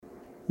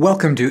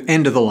Welcome to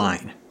End of the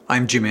Line.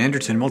 I'm Jim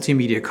Anderton,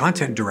 Multimedia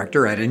Content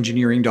Director at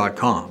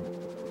Engineering.com.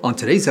 On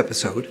today's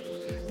episode,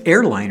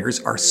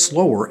 airliners are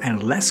slower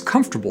and less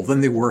comfortable than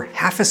they were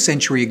half a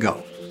century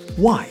ago.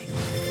 Why?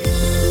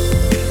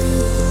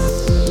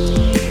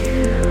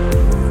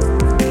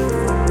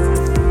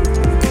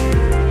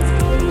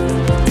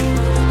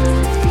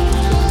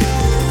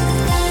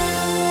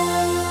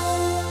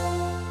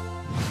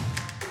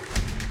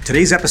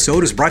 Today's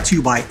episode is brought to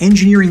you by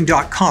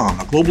Engineering.com,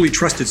 a globally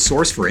trusted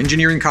source for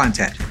engineering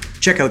content.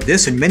 Check out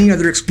this and many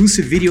other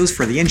exclusive videos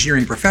for the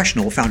engineering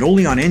professional found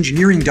only on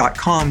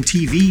Engineering.com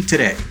TV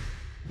today.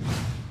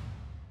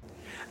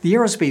 The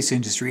aerospace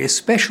industry,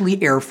 especially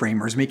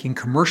airframers making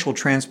commercial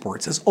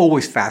transports, has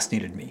always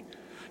fascinated me.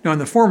 Now, in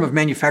the form of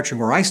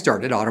manufacturing where I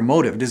started,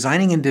 automotive,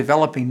 designing and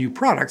developing new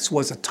products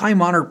was a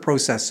time-honored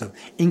process of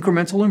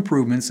incremental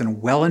improvements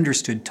and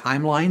well-understood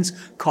timelines,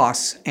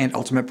 costs, and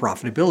ultimate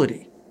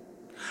profitability.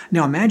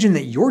 Now imagine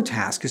that your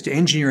task is to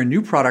engineer a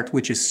new product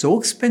which is so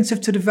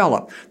expensive to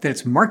develop that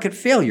its market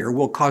failure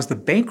will cause the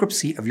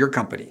bankruptcy of your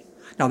company.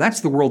 Now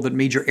that's the world that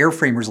major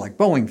airframers like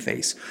Boeing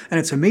face, and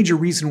it's a major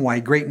reason why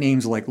great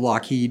names like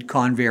Lockheed,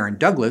 Convair, and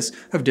Douglas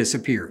have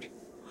disappeared.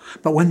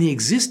 But when they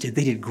existed,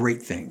 they did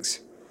great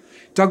things.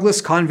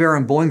 Douglas, Convair,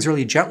 and Boeing's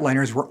early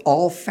jetliners were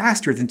all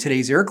faster than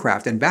today's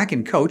aircraft, and back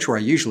in coach, where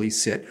I usually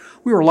sit,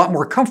 we were a lot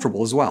more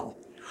comfortable as well.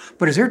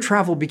 But as air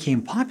travel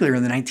became popular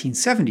in the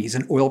 1970s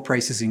and oil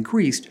prices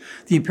increased,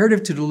 the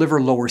imperative to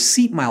deliver lower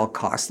seat mile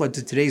costs led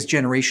to today's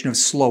generation of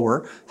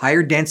slower,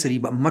 higher density,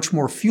 but much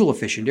more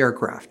fuel-efficient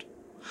aircraft.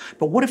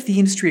 But what if the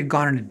industry had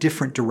gone in a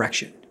different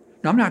direction?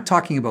 Now, I'm not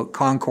talking about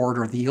Concorde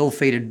or the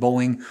ill-fated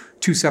Boeing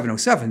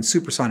 2707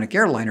 supersonic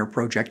airliner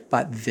project,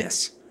 but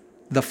this,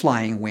 the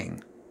flying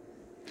wing.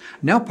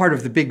 Now part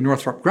of the big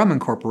Northrop Grumman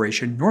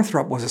Corporation,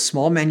 Northrop was a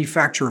small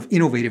manufacturer of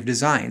innovative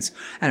designs,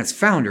 and its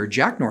founder,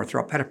 Jack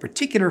Northrop, had a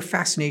particular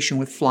fascination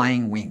with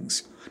flying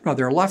wings. Now,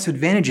 there are lots of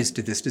advantages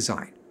to this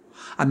design.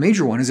 A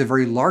major one is a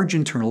very large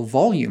internal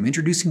volume,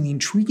 introducing the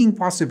intriguing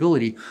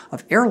possibility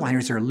of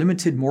airliners that are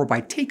limited more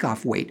by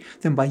takeoff weight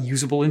than by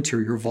usable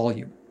interior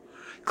volume.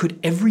 Could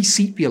every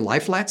seat be a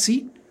lie-flat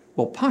seat?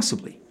 Well,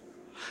 possibly.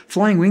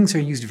 Flying wings are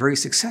used very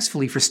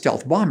successfully for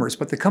stealth bombers,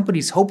 but the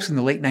company's hopes in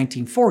the late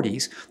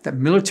 1940s that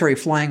military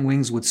flying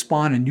wings would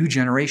spawn a new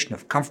generation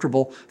of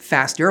comfortable,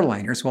 fast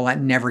airliners, well,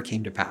 that never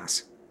came to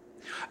pass.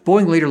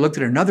 Boeing later looked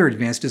at another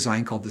advanced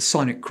design called the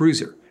Sonic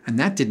Cruiser, and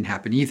that didn't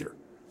happen either.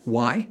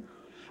 Why?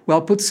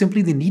 Well, put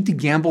simply, the need to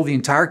gamble the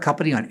entire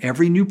company on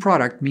every new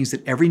product means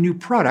that every new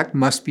product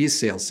must be a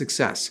sales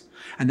success.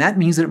 And that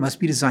means that it must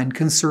be designed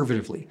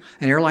conservatively,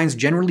 and airlines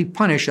generally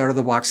punish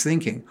out-of-the-box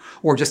thinking.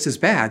 Or just as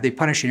bad, they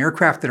punish an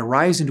aircraft that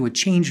arrives into a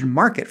changed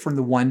market from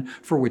the one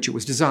for which it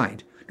was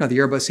designed. Now, the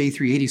Airbus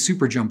A380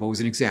 Super Jumbo is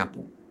an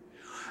example.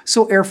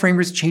 So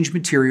airframers change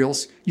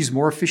materials, use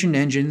more efficient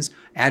engines,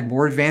 add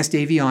more advanced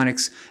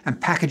avionics,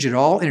 and package it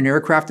all in an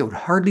aircraft that would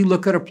hardly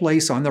look out of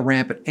place on the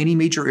ramp at any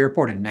major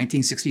airport in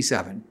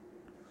 1967.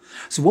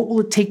 So what will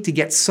it take to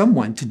get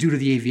someone to do to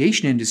the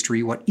aviation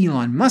industry what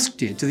Elon Musk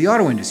did to the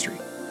auto industry?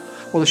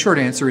 Well, the short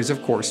answer is,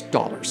 of course,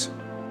 dollars.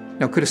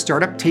 Now, could a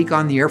startup take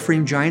on the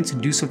airframe giants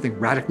and do something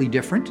radically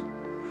different?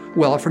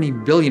 Well, for any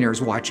billionaires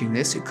watching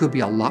this, it could be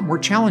a lot more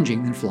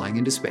challenging than flying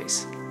into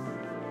space.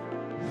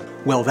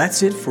 Well,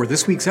 that's it for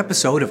this week's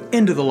episode of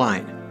End of the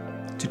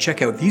Line. To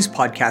check out these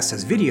podcasts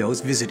as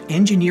videos, visit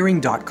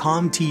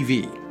Engineering.com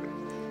TV.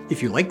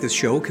 If you like this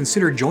show,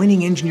 consider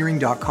joining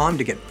Engineering.com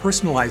to get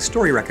personalized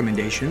story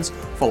recommendations,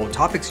 follow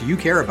topics you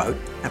care about,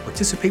 and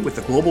participate with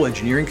the global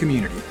engineering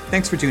community.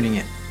 Thanks for tuning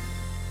in.